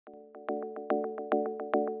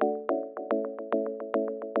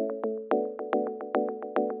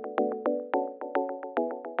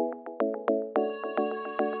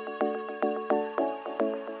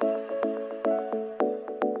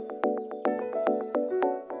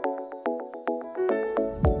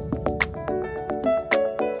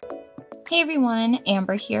Hey everyone,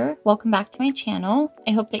 Amber here. Welcome back to my channel.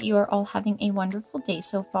 I hope that you are all having a wonderful day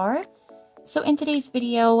so far. So in today's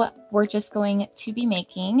video, we're just going to be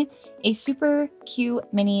making a super cute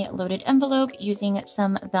mini loaded envelope using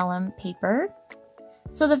some vellum paper.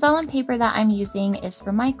 So the vellum paper that I'm using is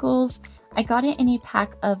from Michaels. I got it in a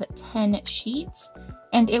pack of 10 sheets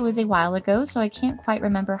and it was a while ago, so I can't quite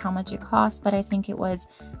remember how much it cost, but I think it was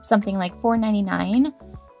something like $4.99.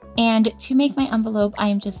 And to make my envelope, I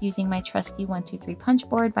am just using my trusty 123 punch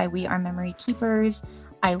board by We Are Memory Keepers.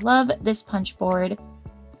 I love this punch board.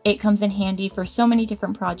 It comes in handy for so many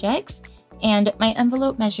different projects. And my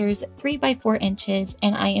envelope measures 3 by 4 inches,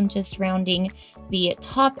 and I am just rounding the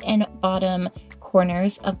top and bottom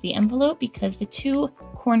corners of the envelope because the two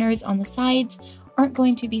corners on the sides aren't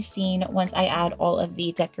going to be seen once I add all of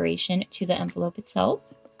the decoration to the envelope itself.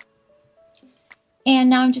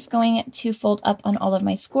 And now I'm just going to fold up on all of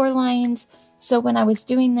my score lines. So when I was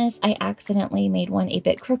doing this, I accidentally made one a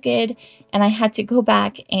bit crooked and I had to go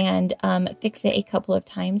back and fix it a couple of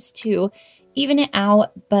times to even it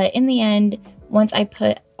out. But in the end, once I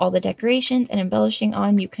put all the decorations and embellishing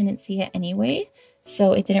on, you couldn't see it anyway.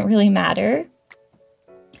 So it didn't really matter.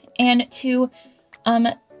 And to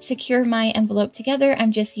secure my envelope together,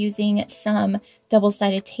 I'm just using some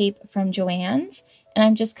double-sided tape from Joann's. And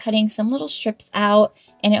I'm just cutting some little strips out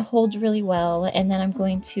and it holds really well. And then I'm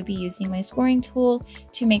going to be using my scoring tool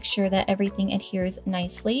to make sure that everything adheres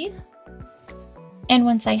nicely. And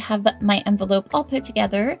once I have my envelope all put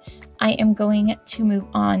together, I am going to move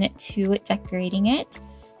on to decorating it.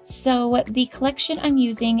 So the collection I'm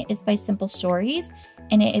using is by Simple Stories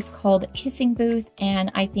and it is called Kissing Booth.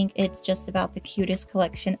 And I think it's just about the cutest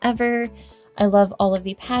collection ever. I love all of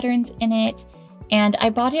the patterns in it. And I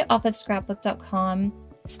bought it off of scrapbook.com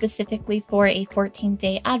specifically for a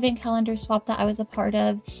 14-day advent calendar swap that I was a part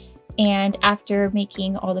of. And after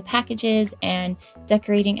making all the packages and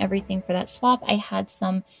decorating everything for that swap, I had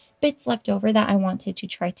some bits left over that I wanted to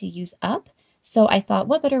try to use up. So I thought,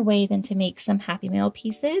 what better way than to make some Happy Mail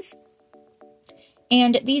pieces?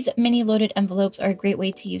 And these mini loaded envelopes are a great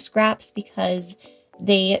way to use scraps because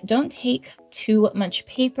they don't take too much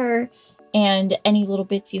paper. And any little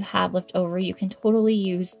bits you have left over, you can totally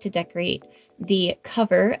use to decorate the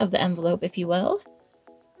cover of the envelope, if you will.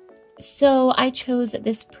 So I chose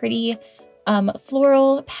this pretty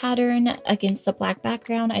floral pattern against the black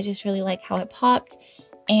background. I just really like how it popped.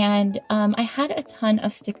 And I had a ton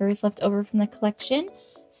of stickers left over from the collection,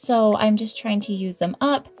 so I'm just trying to use them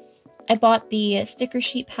up. I bought the sticker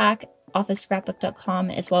sheet pack off of scrapbook.com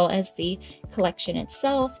as well as the collection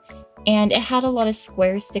itself. And it had a lot of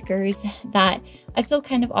square stickers that I feel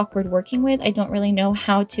kind of awkward working with. I don't really know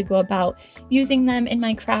how to go about using them in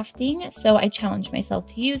my crafting, so I challenged myself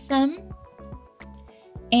to use them.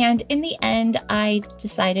 And in the end, I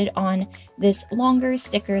decided on this longer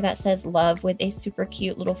sticker that says love with a super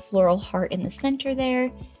cute little floral heart in the center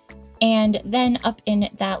there. And then up in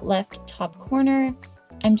that left top corner,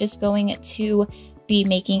 I'm just going to be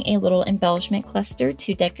making a little embellishment cluster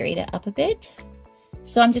to decorate it up a bit.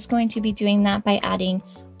 So I'm just going to be doing that by adding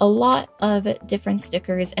a lot of different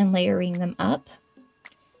stickers and layering them up.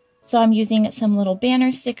 So I'm using some little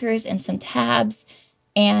banner stickers and some tabs.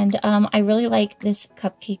 And I really like this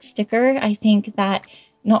cupcake sticker. I think that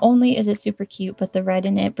not only is it super cute, but the red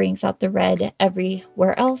in it brings out the red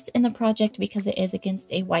everywhere else in the project because it is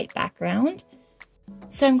against a white background.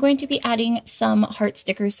 So I'm going to be adding some heart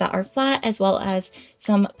stickers that are flat as well as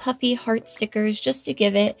some puffy heart stickers just to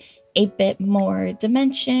give it a bit more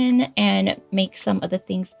dimension and make some of the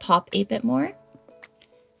things pop a bit more.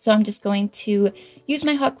 So I'm just going to use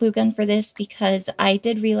my hot glue gun for this because I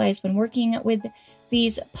did realize when working with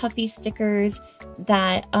these puffy stickers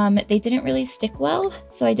that they didn't really stick well.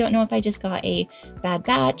 So I don't know if I just got a bad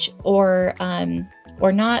batch or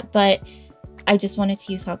not, but I just wanted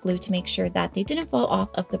to use hot glue to make sure that they didn't fall off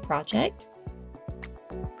of the project.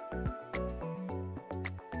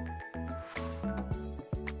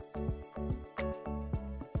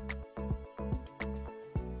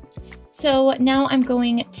 So now I'm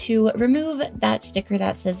going to remove that sticker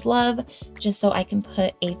that says love just so I can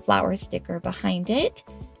put a flower sticker behind it.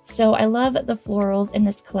 So I love the florals in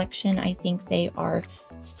this collection. I think they are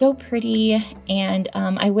so pretty, and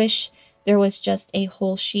I wish there was just a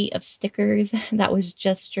whole sheet of stickers that was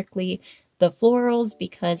just strictly the florals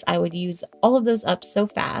because I would use all of those up so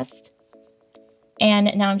fast.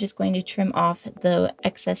 And now I'm just going to trim off the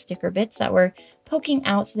excess sticker bits that were poking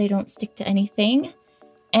out so they don't stick to anything.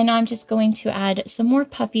 And I'm just going to add some more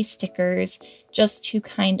puffy stickers just to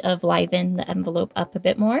kind of liven the envelope up a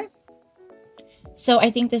bit more. So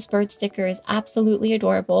I think this bird sticker is absolutely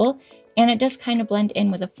adorable. And it does kind of blend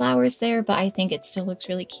in with the flowers there, but I think it still looks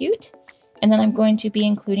really cute. And then I'm going to be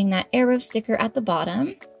including that arrow sticker at the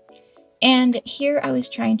bottom. And here I was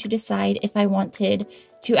trying to decide if I wanted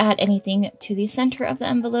to add anything to the center of the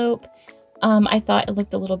envelope. I thought it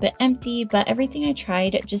looked a little bit empty, but everything I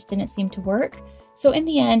tried just didn't seem to work. So in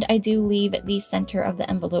the end, I do leave the center of the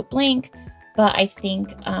envelope blank, but I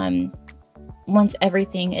think once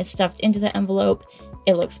everything is stuffed into the envelope,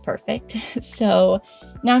 it looks perfect. So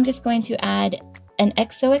now I'm just going to add an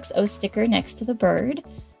XOXO sticker next to the bird.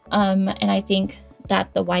 And I think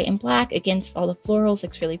that the white and black against all the florals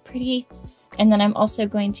looks really pretty. And then I'm also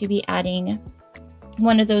going to be adding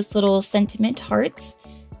one of those little sentiment hearts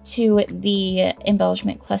to the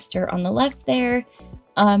embellishment cluster on the left there,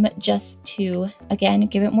 just to, again,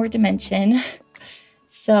 give it more dimension.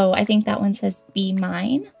 So I think that one says "Be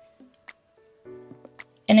Mine."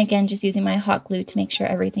 And again, just using my hot glue to make sure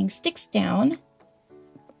everything sticks down.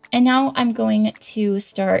 And now I'm going to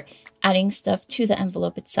start adding stuff to the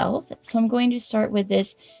envelope itself. So I'm going to start with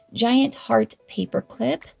this giant heart paper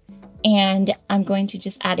clip, and I'm going to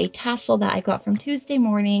just add a tassel that I got from Tuesday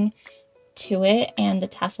morning to it, and the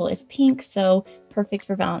tassel is pink, so perfect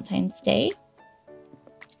for Valentine's Day.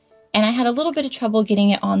 And I had a little bit of trouble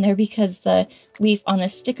getting it on there because the leaf on the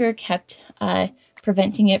sticker kept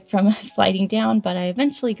preventing it from sliding down, but I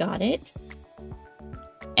eventually got it.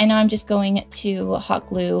 And now I'm just going to hot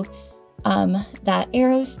glue that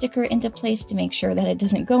arrow sticker into place to make sure that it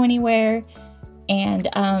doesn't go anywhere. And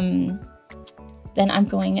then I'm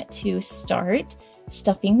going to start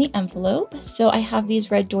stuffing the envelope. So I have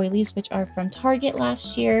these red doilies, which are from Target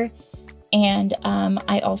last year. And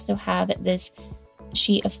I also have this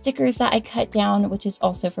sheet of stickers that I cut down, which is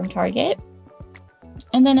also from Target.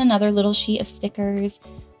 And then another little sheet of stickers,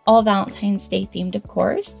 all Valentine's Day themed, of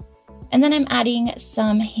course. And then I'm adding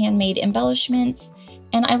some handmade embellishments,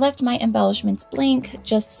 and I left my embellishments blank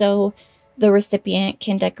just so the recipient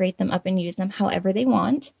can decorate them up and use them however they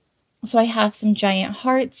want. So I have some giant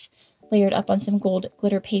hearts layered up on some gold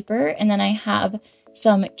glitter paper, and then I have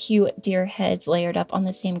some cute deer heads layered up on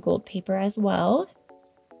the same gold paper as well.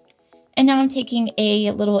 And now I'm taking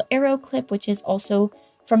a little arrow clip, which is also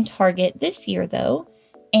from Target this year though,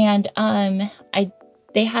 and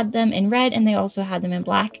they had them in red and they also had them in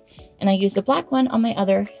black, and I used the black one on my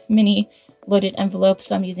other mini loaded envelope,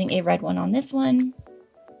 so I'm using a red one on this one.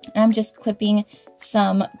 And I'm just clipping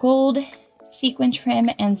some gold sequin trim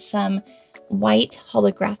and some white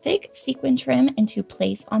holographic sequin trim into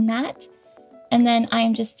place on that. And then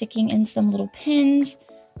I'm just sticking in some little pins,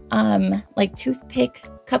 like toothpick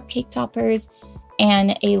cupcake toppers,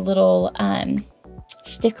 and a little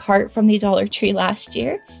stick heart from the Dollar Tree last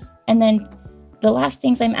year. And then the last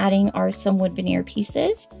things I'm adding are some wood veneer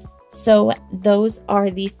pieces. So those are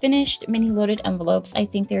the finished mini loaded envelopes. I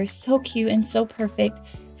think they're so cute and so perfect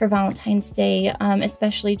for Valentine's Day,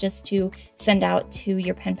 especially just to send out to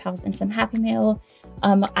your pen pals in some Happy Mail,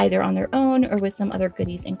 either on their own or with some other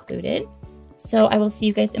goodies included. So I will see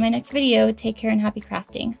you guys in my next video. Take care and happy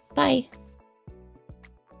crafting. Bye!